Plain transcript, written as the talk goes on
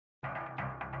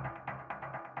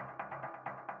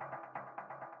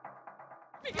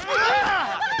Get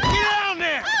down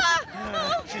there!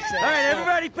 All right,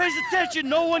 everybody pays attention.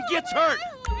 No one gets hurt.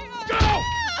 Go!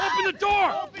 Open the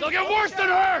door! They'll get worse than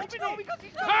hurt!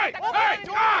 Hey! Hey!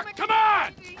 Ah! Come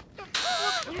on!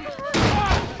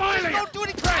 Oh, finally! Don't do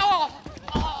anything!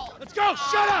 Let's go!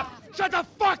 Shut up! Shut the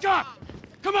fuck up!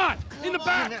 Come on! In the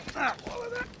back!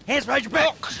 Hands behind your back.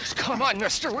 Oh, come on,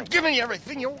 mister. We're giving you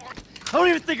everything you want. Don't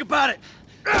even think about it.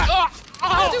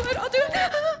 I'll do it, I'll do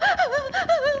it.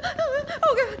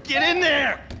 Oh, God. Get in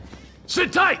there.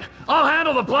 Sit tight! I'll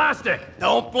handle the plastic!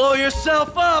 Don't blow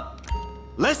yourself up.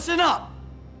 Listen up.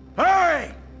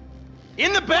 Hurry.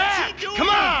 In the back. Come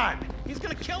on. He's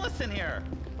gonna kill us in here.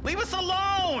 Leave us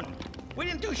alone. We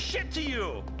didn't do shit to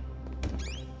you.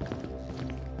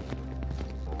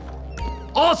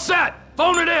 All set!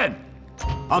 Phone it in!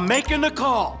 I'm making the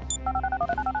call.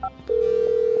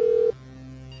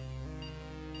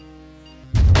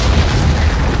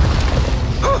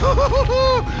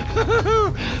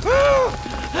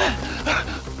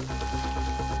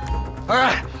 All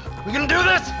right, we gonna do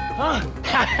this? Huh?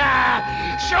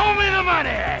 Show me the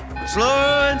money!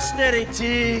 Slow and steady,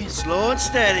 T. Slow and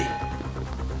steady.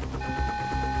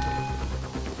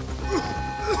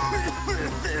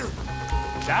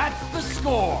 That's the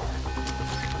score.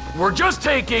 We're just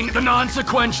taking the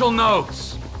non-sequential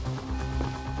notes.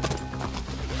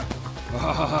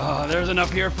 There's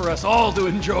enough here for us all to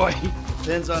enjoy.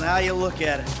 Depends on how you look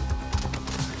at it.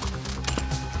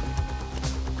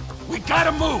 We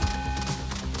gotta move!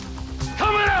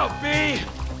 Coming out, B!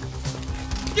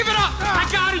 Give it up! I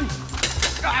got him!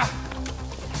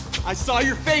 I saw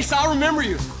your face, I'll remember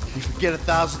you. You forget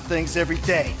 1,000 things every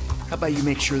day. How about you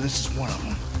make sure this is one of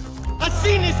them? I've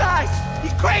seen his eyes!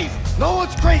 He's crazy! No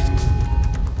one's crazy!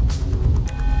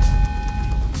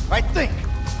 I think.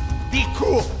 Be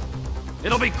cool.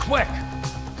 It'll be quick.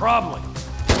 Probably.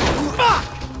 Fuck!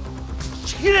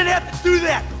 You didn't have to do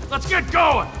that! Let's get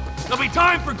going! There'll be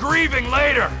time for grieving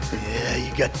later! Yeah,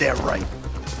 you got that right.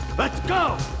 Let's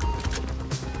go!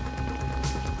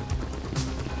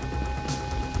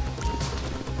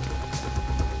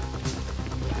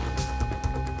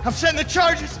 I'm setting the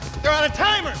charges. They're on a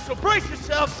timer, so brace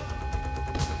yourselves.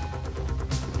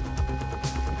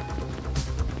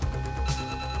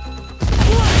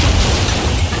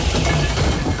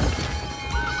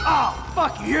 Oh,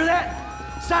 fuck, you hear that?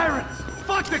 Sirens!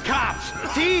 Fuck the cops.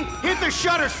 T, hit the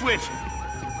shutter switch.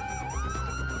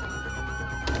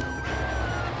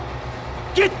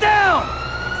 Get down!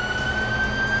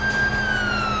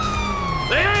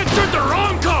 They answered the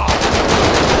wrong call!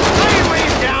 Lay your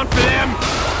ways down for them.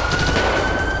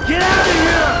 Get out of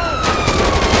here!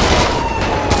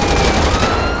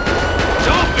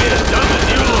 Don't be as dumb as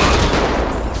you look!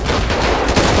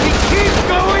 We keep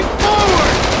going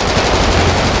forward.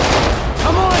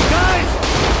 Come on, guys!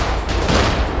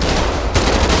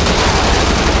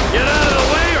 Get out of the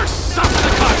way or suffer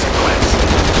the consequence!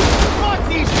 Fuck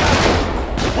these guys.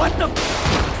 What the?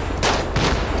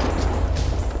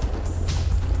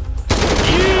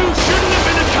 You shouldn't have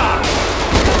been a cop!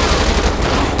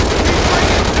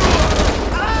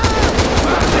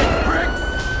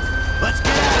 Let's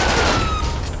get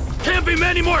out! Can't be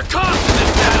many more cops in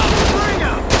this town! Bring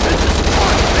 'em! This is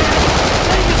fun, man!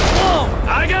 Take us slow!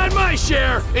 I got my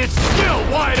share! It's still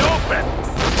wide open!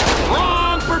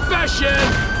 Wrong profession!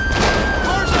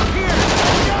 Cars up here.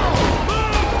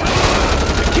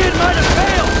 The kid might have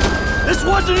failed! This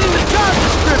wasn't in the job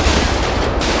description!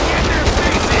 Get their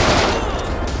faces.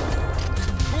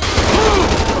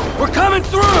 Move! We're coming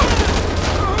through!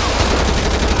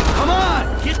 Come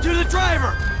on! Get to the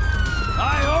driver!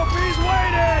 I hope he's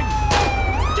waiting!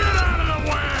 Get out of the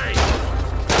way!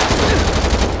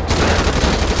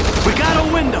 We got a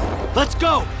window! Let's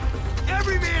go!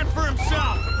 Every man for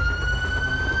himself.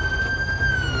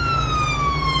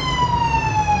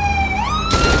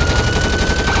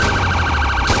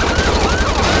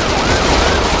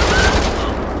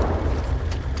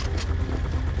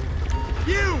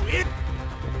 You, it.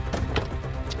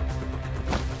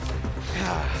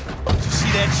 Did you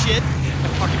see that shit? I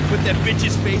fucking put that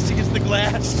bitch's face against the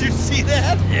glass. Did you see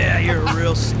that? Yeah, you're a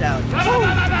real stout. Fuck,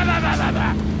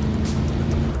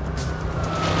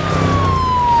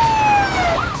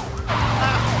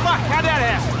 how'd that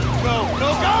happen? Go, go,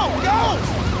 go, go!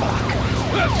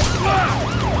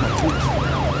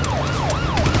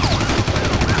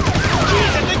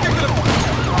 Jeez, I think they're gonna...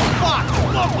 Oh, fuck!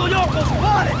 Look, we almost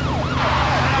bought it!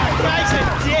 Guy's a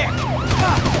dick!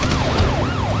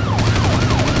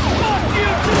 Fuck you,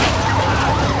 too!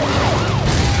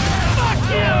 Fuck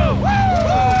you!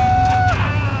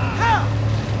 How?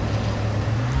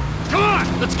 Come on!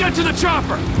 Let's get to the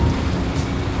chopper!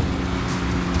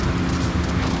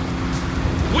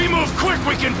 We move quick,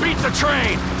 we can beat the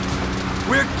train!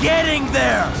 We're getting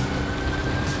there!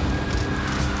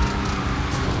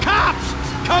 Cops!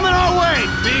 Coming our way!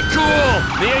 Be cool!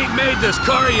 They ain't made this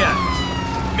car yet!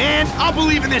 Man, I'll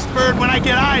believe in this bird when I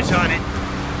get eyes on it.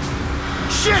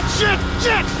 Shit, shit,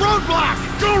 shit! Roadblock!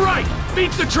 Go right!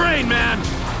 Beat the train, man!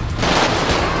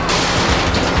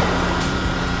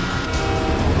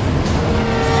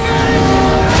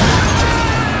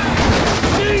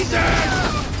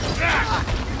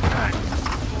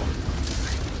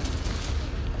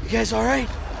 You guys all right?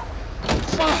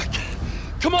 Fuck!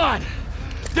 Come on!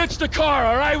 Ditch the car,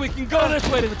 all right? We can go this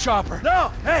way to the chopper. No!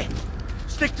 Hey!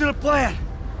 Stick to the plan!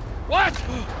 What?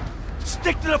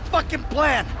 Stick to the fucking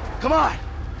plan! Come on!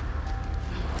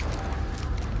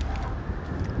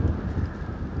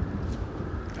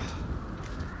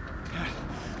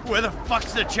 Where the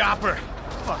fuck's the chopper?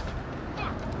 Fuck.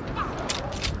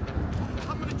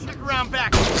 I'm gonna check around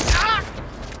back. Ah!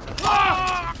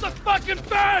 Oh, the fucking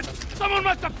bed! Someone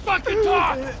must have fucking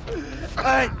talked!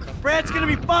 Alright, Brad's gonna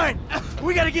be fine!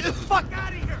 We gotta get the fuck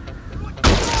out of here!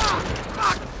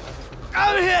 Fuck!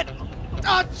 I'm hit!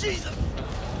 Oh, Jesus!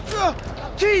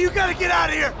 T, you gotta get out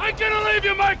of here! I'm gonna leave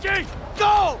you, Mikey!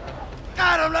 Go!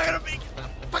 God, I'm not gonna be... I'm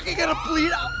fucking gonna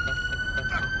bleed out!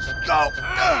 Go!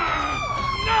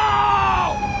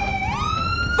 No!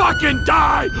 Fucking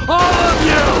die! All of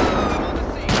you!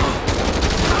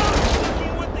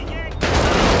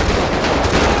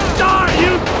 Die,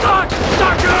 you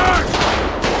cocksuckers!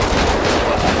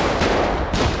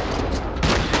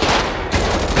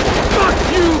 Fuck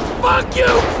you! Fuck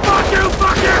you! Fuck you!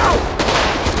 Fuck you!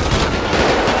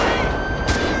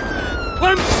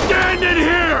 I'm standing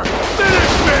here!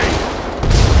 Finish me!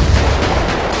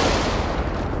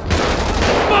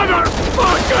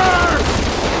 Motherfuckers!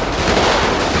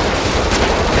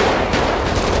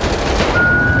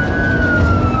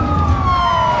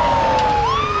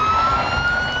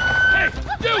 Hey!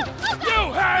 You!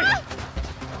 Hey!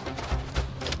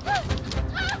 God!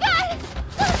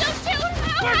 Don't shoot!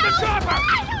 Where's the chopper? I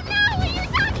don't know what you're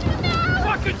talking about!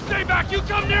 Fucking stay back! You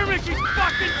come near me! She's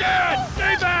fucking dead!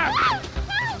 Stay back! Oh,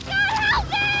 God, help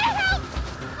me! Help!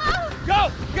 Oh. Go!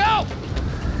 Go!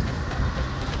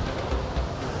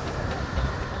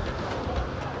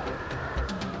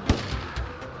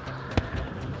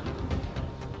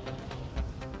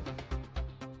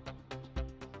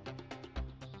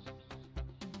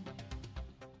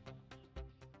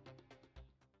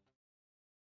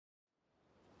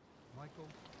 Michael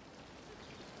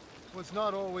was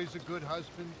not always a good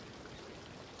husband,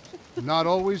 not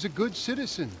always a good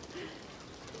citizen.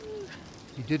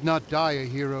 He did not die a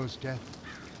hero's death,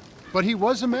 but he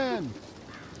was a man.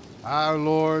 Our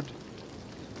Lord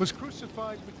was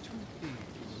crucified with 2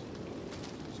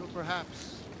 thieves. So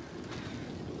perhaps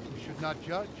we should not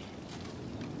judge.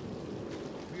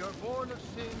 We are born of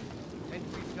sin and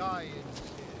we die in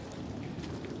sin.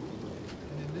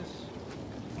 And in this,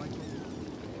 Michael,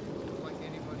 like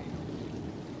anybody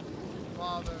else,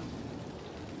 Father,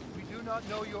 we do not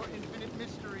know your infinite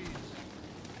mysteries,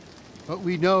 but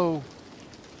we know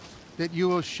that you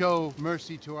will show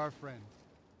mercy to our friend.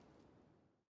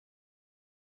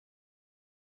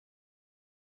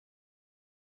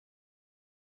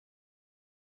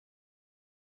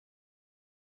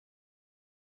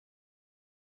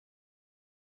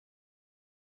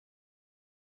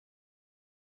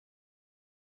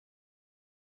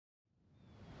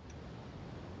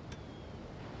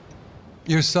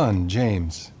 Your son,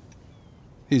 James.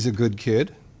 He's a good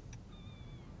kid.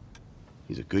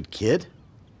 He's a good kid?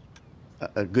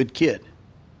 A good kid?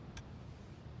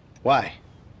 Why?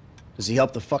 Does he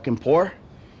help the fucking poor?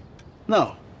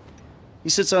 No. He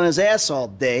sits on his ass all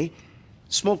day,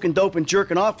 smoking dope and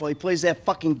jerking off while he plays that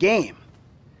fucking game.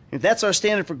 If that's our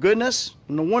standard for goodness,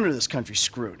 no wonder this country's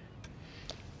screwed.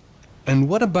 And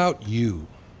what about you?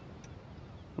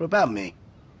 What about me?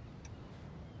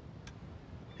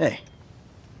 Hey.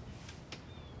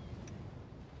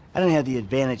 I don't have the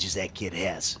advantages that kid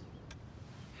has.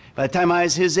 By the time I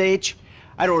was his age,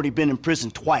 I'd already been in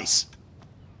prison twice.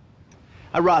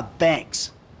 I robbed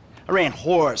banks. I ran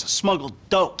whores. I smuggled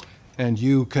dope. And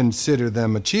you consider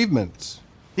them achievements?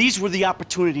 These were the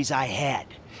opportunities I had.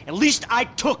 At least I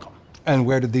took them. And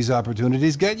where did these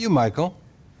opportunities get you, Michael?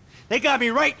 They got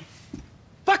me right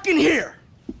fucking here.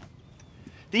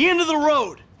 The end of the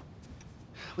road.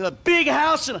 With a big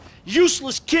house and a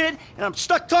useless kid, and I'm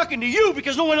stuck talking to you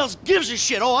because no one else gives a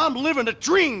shit. Oh, I'm living a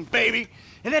dream, baby.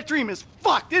 And that dream is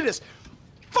fucked. It is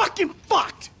fucking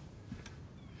fucked.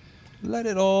 Let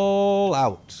it all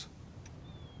out.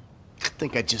 I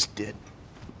think I just did.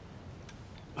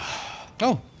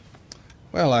 Oh,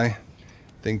 well, I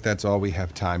Think that's all we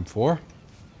have time for?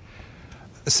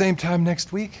 Same time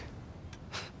next week?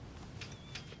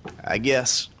 I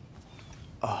guess.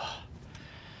 Oh.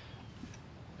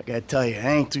 I gotta tell you, I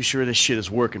ain't too sure this shit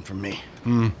is working for me.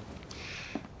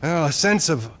 Well, a sense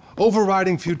of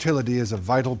overriding futility is a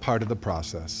vital part of the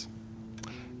process.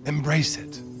 Embrace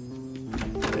it.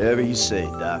 Whatever you say,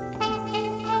 Doc.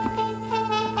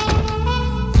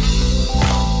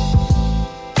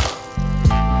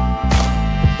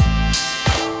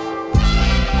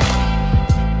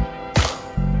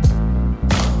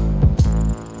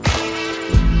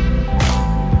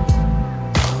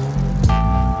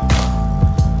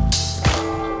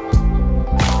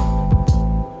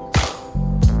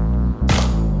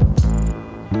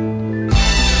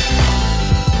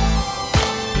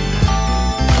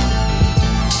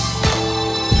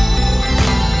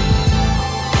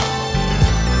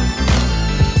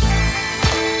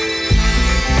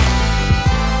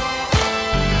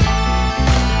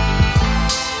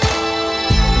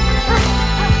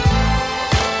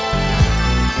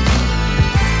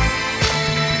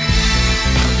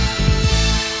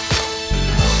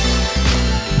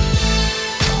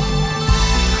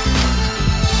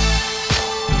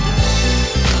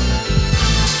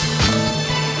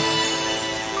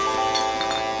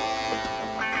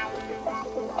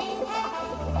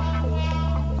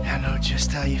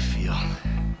 Just how you feel.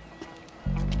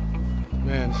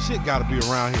 Man, shit gotta be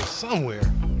around here somewhere.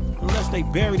 Unless they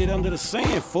buried it under the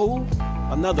sand, fool.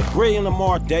 Another brilliant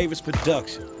Lamar Davis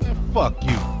production. Man, fuck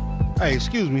you. Hey,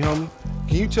 excuse me, homie.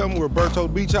 Can you tell me where Berto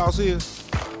Beach House is?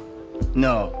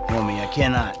 No, homie, I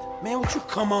cannot. Man, would you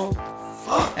come on?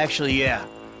 Fuck. Actually, yeah.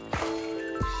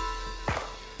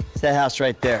 It's that house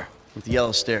right there, with the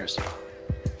yellow stairs.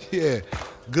 Yeah,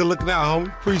 good looking out, homie.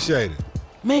 Appreciate it.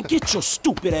 Man, get your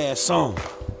stupid ass on.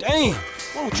 Damn,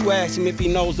 why don't you ask him if he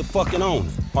knows the fucking owner?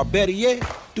 Or better yet,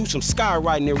 do some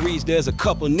skywriting that reads there's a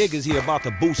couple niggas here about to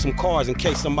boost some cars in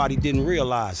case somebody didn't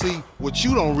realize. See, what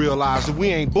you don't realize is we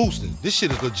ain't boosting. This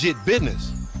shit is legit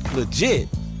business. Legit?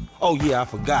 Oh yeah, I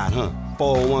forgot, huh?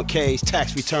 401ks,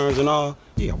 tax returns and all?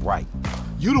 Yeah, right.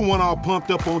 You the one all pumped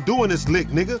up on doing this lick,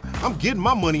 nigga. I'm getting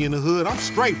my money in the hood. I'm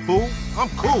straight, fool. I'm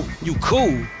cool. You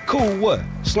cool? Cool what?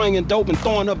 Slinging dope and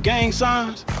throwing up gang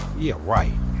signs? Yeah,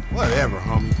 right. Whatever,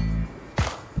 homie.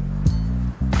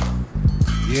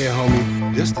 Yeah,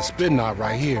 homie. This the spin knot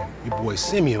right here. Your boy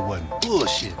Simeon wasn't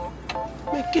bullshit.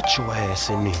 Man, get your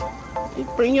ass in there. Hey,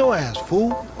 bring your ass,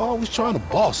 fool. Always trying to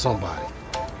boss somebody.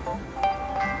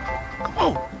 Come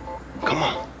on. Come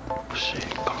on. Shit,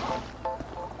 come on.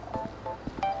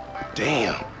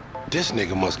 Damn, this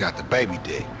nigga must got the baby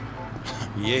dick.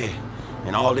 Yeah,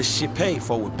 and all this shit paid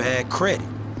for with bad credit.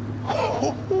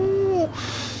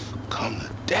 Come to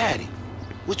daddy.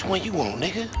 Which one you want,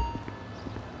 nigga?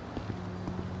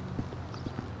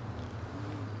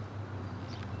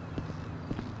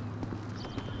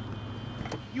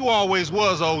 You always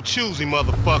was old choosy,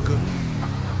 motherfucker.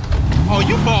 Oh,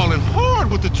 you ballin'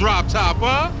 hard with the drop top,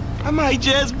 huh? I might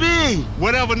just be.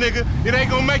 Whatever, nigga. It ain't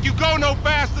gonna make you go no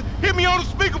faster. Hit me on the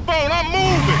speakerphone. I'm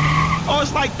moving. Oh,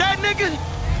 it's like that, nigga?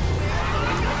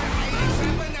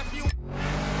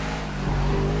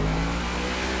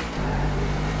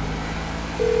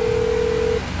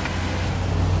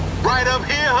 Right up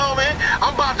here, homie.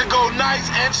 I'm about to go nice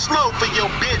and slow for your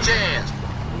bitch ass.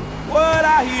 What?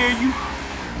 I hear you.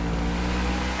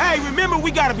 Hey, remember,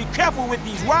 we gotta be careful with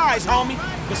these rides, homie.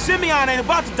 Cause Simeon ain't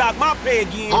about to dock my pay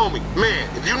again. Homie, man,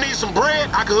 if you need some bread,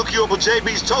 I can hook you up with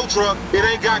JB's tow truck. It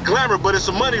ain't got glamour, but it's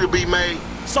some money to be made.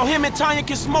 So him and Tanya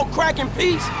can smoke crack in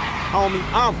peace? Homie,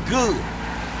 I'm good.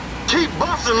 Keep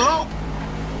bustin', low.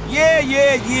 Yeah.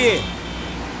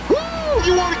 Woo!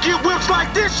 You wanna get whips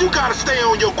like this, you gotta stay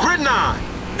on your grid 9.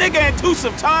 Nigga into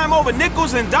some time over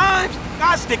nickels and dimes?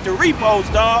 I stick to repos,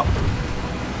 dawg.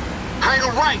 Hang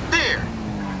 'em right there.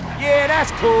 Yeah,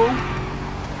 that's cool.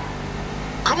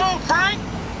 Come on, Frank.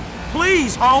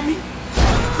 Please, homie.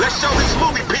 Let's show these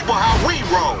movie people how we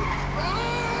roll.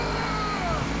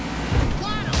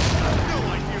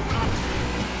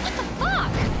 What the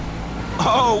fuck?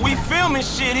 Oh, we filming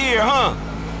shit here, huh?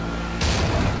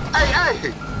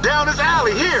 Hey, down this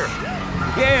alley here.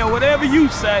 Yeah, whatever you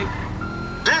say.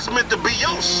 This meant to be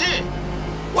your shit.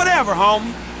 Whatever,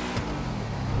 homie.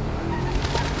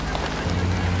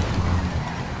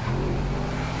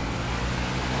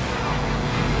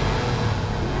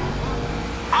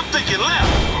 I'm thinking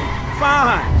left.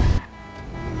 Fine.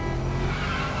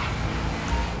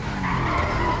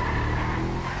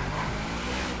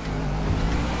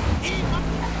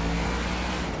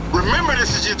 Remember,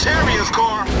 this is your Terrier's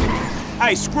car.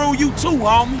 Hey, screw you too,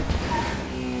 homie.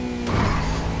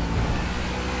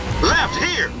 Left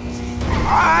here.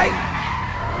 All right.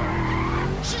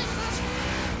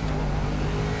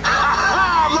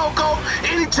 Ha, loco.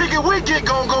 Any ticket we get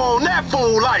gonna go on that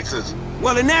fool license.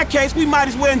 Well, in that case, we might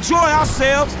as well enjoy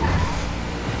ourselves.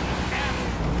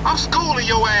 I'm schooling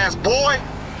your ass, boy.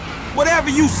 Whatever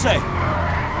you say.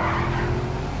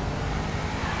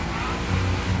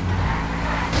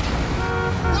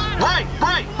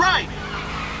 Right.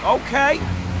 Okay.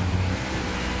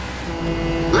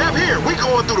 Left here. We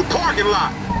going through the parking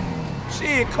lot.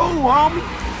 Shit, cool, homie.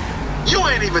 You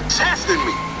ain't even testing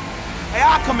me. Hey,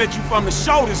 I'll come at you from the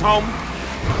shoulders, homie.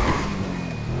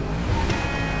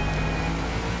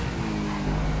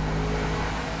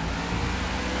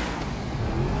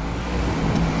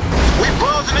 We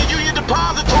buzzing the Union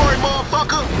Depository,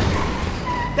 motherfucker.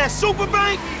 That super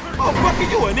bank? Motherfucker,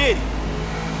 you an idiot.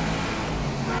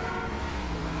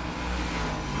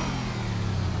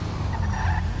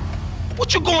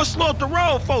 What you going slow up the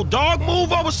road for, dog?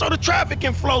 Move over so the traffic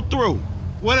can flow through.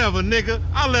 Whatever, nigga.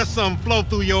 I'll let something flow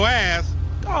through your ass.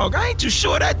 Dog, I ain't too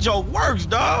sure that joke works,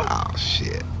 dog. Oh,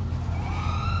 shit.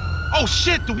 Oh,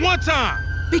 shit, the one time.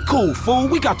 Be cool, fool.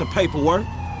 We got the paperwork.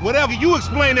 Whatever, you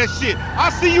explain that shit.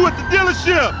 I'll see you at the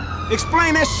dealership.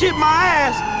 Explain that shit my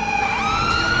ass.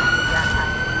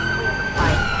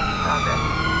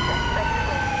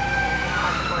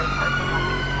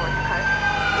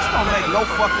 This don't make no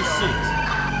fucking sense.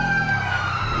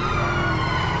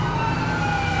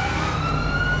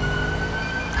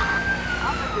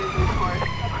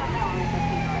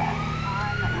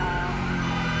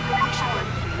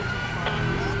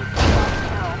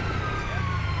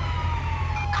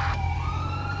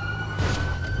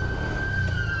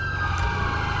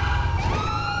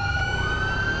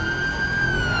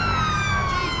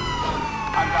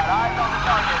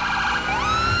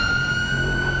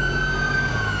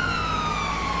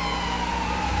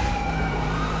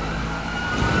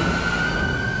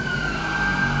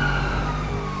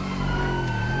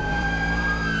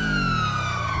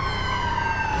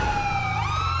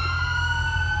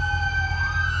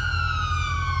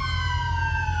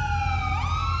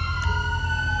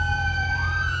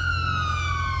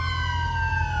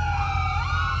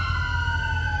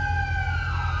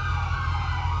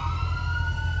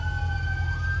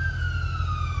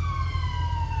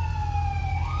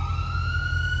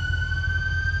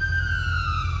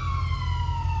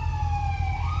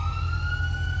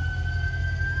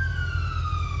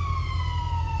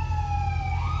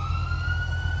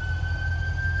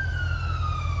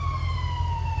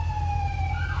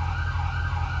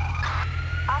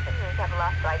 Officers have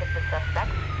lost sight of the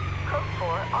suspect. Code 4,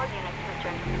 all units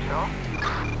return to patrol.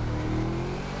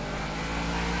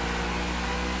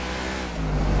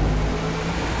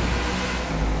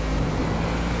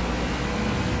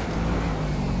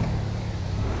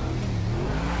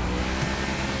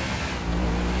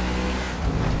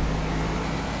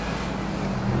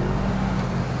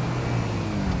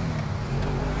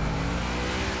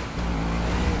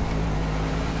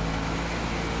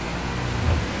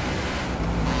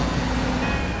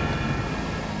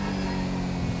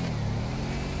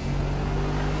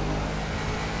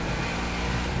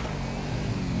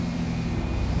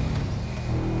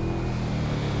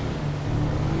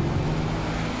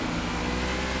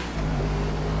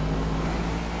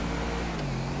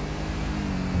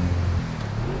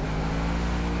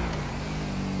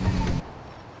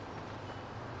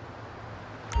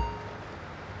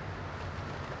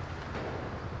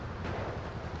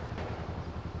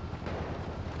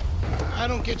 I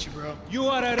don't get you, bro. You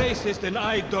are a racist and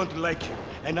I don't like you.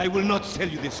 And I will not sell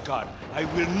you this car. I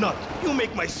will not. You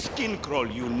make my skin crawl,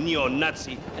 you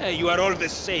neo-Nazi. Hey, you are all the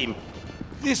same.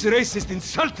 This racist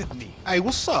insulted me. Hey,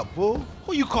 what's up, fool?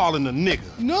 Who you calling a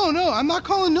nigga? No, I'm not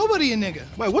calling nobody a nigga.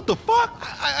 Wait, what the fuck?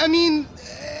 I mean,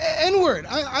 N-word.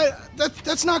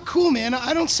 That's not cool, man.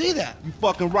 I don't say that. You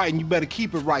fucking right, and you better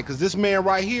keep it right, because this man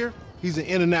right here, he's an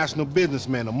international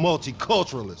businessman, a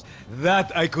multiculturalist.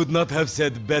 That I could not have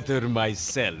said better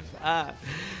myself.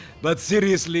 But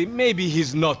seriously, maybe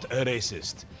he's not a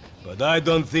racist. But I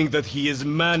don't think that he is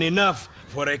man enough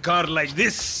for a car like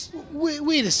this.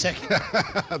 Wait a second.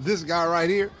 This guy right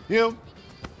here, him,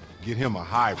 get him a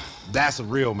hybrid. That's a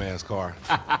real man's car.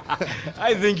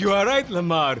 I think you are right,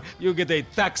 Lamar. You get a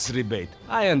tax rebate.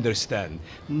 I understand.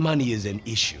 Money is an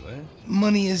issue, eh?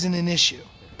 Money isn't an issue.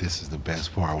 This is the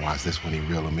best part. Watch this when he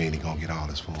real him in. He gonna get all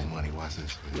his full money. Watch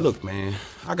this. Look, man,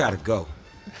 I gotta go.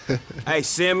 Hey,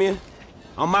 Simeon,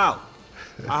 I'm out.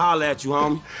 I'll holler at you,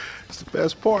 homie. It's the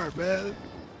best part, man.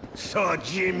 So,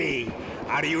 Jimmy,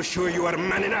 are you sure you are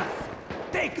man enough?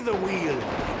 Take the wheel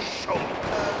and show me.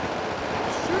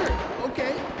 Sure,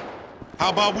 okay.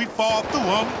 How about we fall through,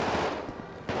 homie?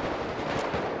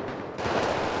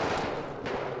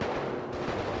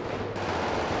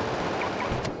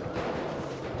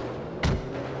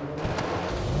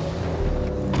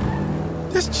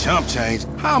 This chump change.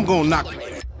 How I'm gonna knock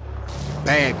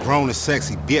bad, grown and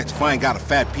sexy bitch if I ain't got a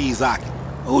fat Pizzaki?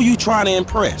 Who you trying to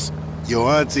impress? Your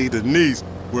auntie Denise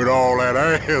with all that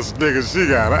ass, nigga, she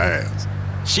got ass.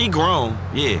 She grown,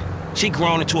 yeah. She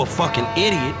grown into a fucking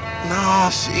idiot. Nah,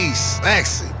 she's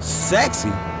sexy.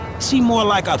 Sexy? She more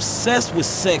like obsessed with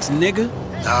sex, nigga.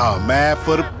 Nah, mad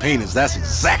for the penis. That's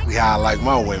exactly how I like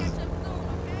my women.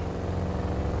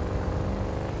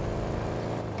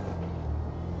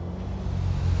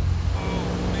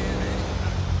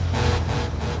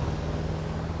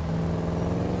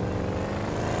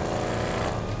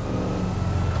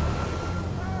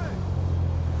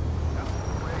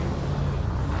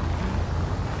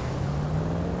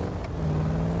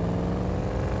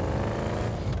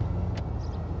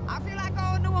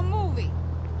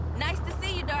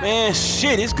 Man,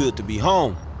 shit, it's good to be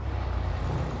home.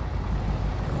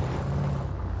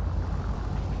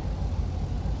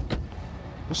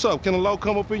 What's up? Can a low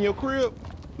come up in your crib?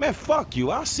 Man, fuck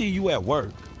you. I'll see you at work.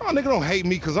 Oh, nigga, don't hate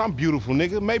me because I'm beautiful,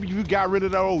 nigga. Maybe if you got rid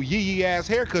of that old yee-yee-ass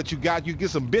haircut you got, you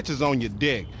get some bitches on your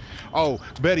dick. Oh,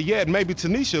 better yet, maybe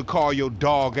Tanisha will call your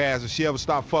dog ass if she ever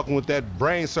stop fucking with that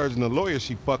brain surgeon, the lawyer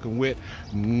she fucking with,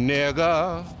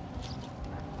 nigga.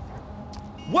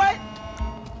 What?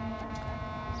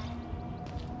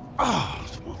 Oh,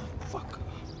 motherfucker.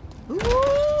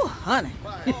 Ooh, honey.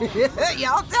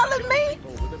 Y'all telling me?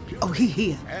 Oh, he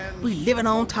here. We living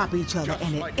on top of each other,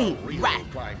 and it ain't right.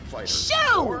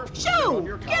 Shoo!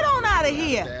 Shoo! Get on out of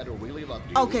here.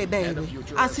 Okay, baby.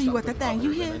 I'll see you at the thing.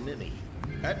 You hear?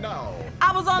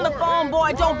 I was on the phone,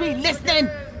 boy. Don't be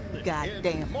listening.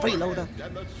 Goddamn freeloader.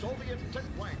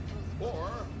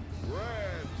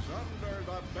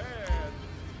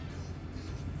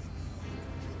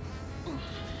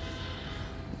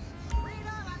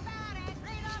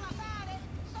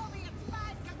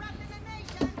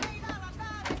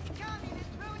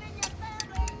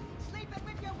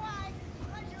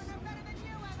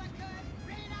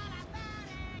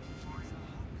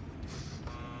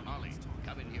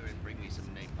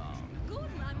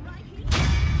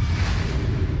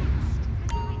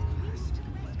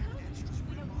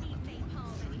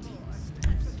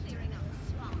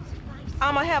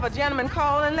 I'm gonna have a gentleman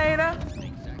calling later,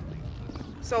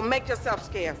 so make yourself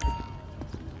scarce.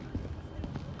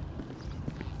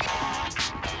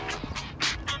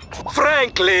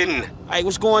 Franklin! Hey,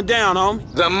 what's going down,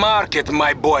 homie? The market,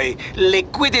 my boy.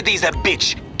 Liquidity's a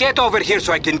bitch. Get over here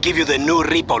so I can give you the new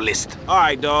repo list. All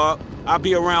right, dog. I'll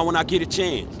be around when I get a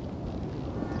chance.